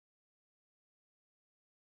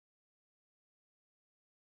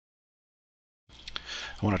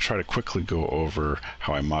I want to try to quickly go over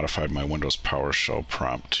how I modified my Windows PowerShell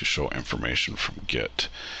prompt to show information from Git.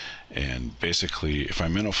 And basically, if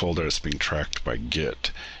I'm in a folder that's being tracked by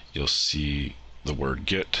Git, you'll see the word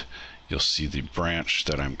Git, you'll see the branch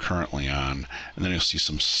that I'm currently on, and then you'll see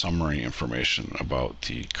some summary information about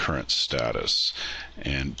the current status.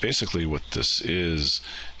 And basically what this is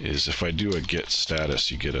if I do a Git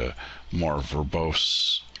status, you get a more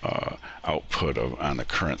verbose output on the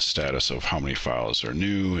current status of how many files are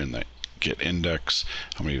new in the Git index,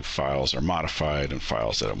 how many files are modified, and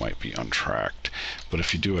files that might be untracked. But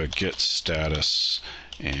if you do a Git status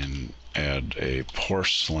and add a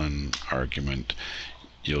porcelain argument,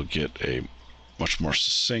 you'll get a much more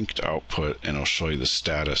succinct output, and it'll show you the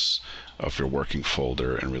status of your working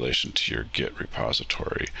folder in relation to your Git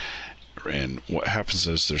repository. And what happens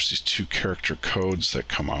is there's these two character codes that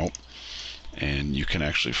come out, and you can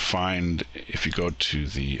actually find, if you go to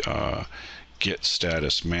the Git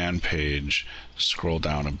Status Man Page, scroll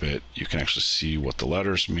down a bit, you can actually see what the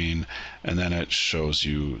letters mean, and then it shows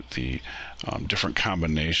you the different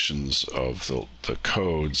combinations of the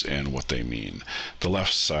codes and what they mean. The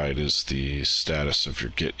left side is the status of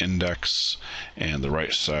your Git index, and the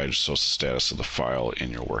right side shows the status of the file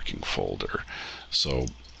in your working folder. So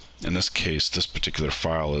in this case, this particular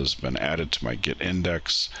file has been added to my Git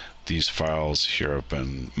index. These files here have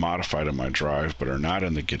been modified on my drive but are not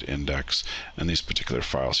in the Git index, and these particular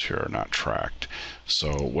files here are not tracked.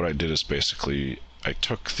 So what I did is basically I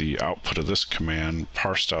took the output of this command,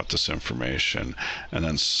 parsed out this information, and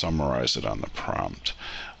then summarized it on the prompt.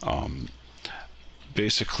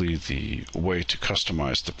 Basically, the way to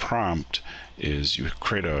customize the prompt is you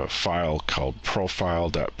create a file called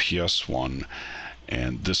profile.ps1,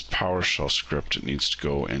 and this PowerShell script, it needs to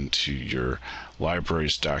go into your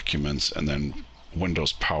libraries, documents, and then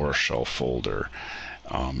Windows PowerShell folder.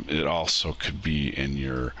 It also could be in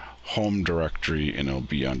your home directory, and it'll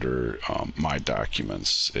be under My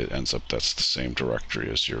Documents. It ends up that's the same directory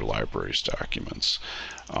as your libraries documents.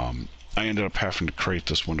 I ended up having to create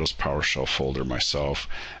this Windows PowerShell folder myself,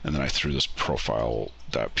 and then I threw this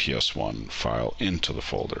profile.ps1 file into the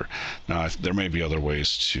folder. Now, there may be other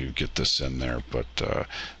ways to get this in there, but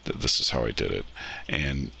this is how I did it.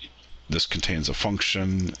 And this contains a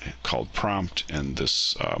function called prompt, and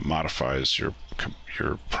this modifies your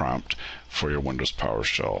prompt for your Windows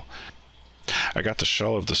PowerShell. I got the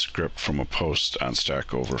shell of the script from a post on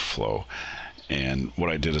Stack Overflow, and what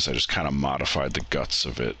I did is I just kind of modified the guts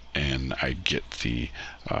of it, and I get the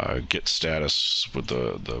Git status with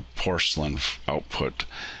the porcelain output,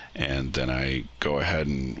 and then I go ahead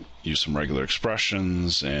and use some regular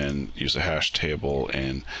expressions and use a hash table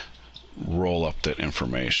and roll up that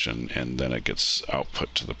information, and then it gets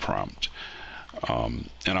output to the prompt. And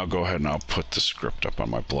I'll go ahead and I'll put the script up on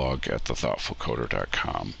my blog at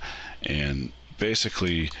thethoughtfulcoder.com. And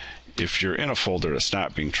basically, if you're in a folder that's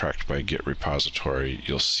not being tracked by a Git repository,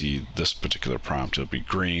 you'll see this particular prompt. It'll be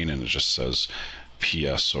green, and it just says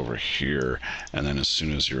PS over here. And then as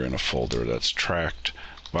soon as you're in a folder that's tracked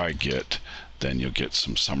by Git, then you'll get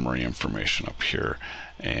some summary information up here.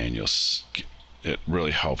 And it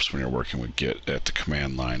really helps when you're working with Git at the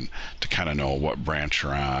command line to kind of know what branch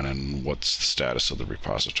you're on and what's the status of the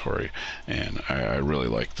repository. And I really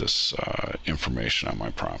like this information on my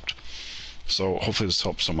prompt. So hopefully this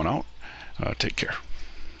helps someone out. Take care.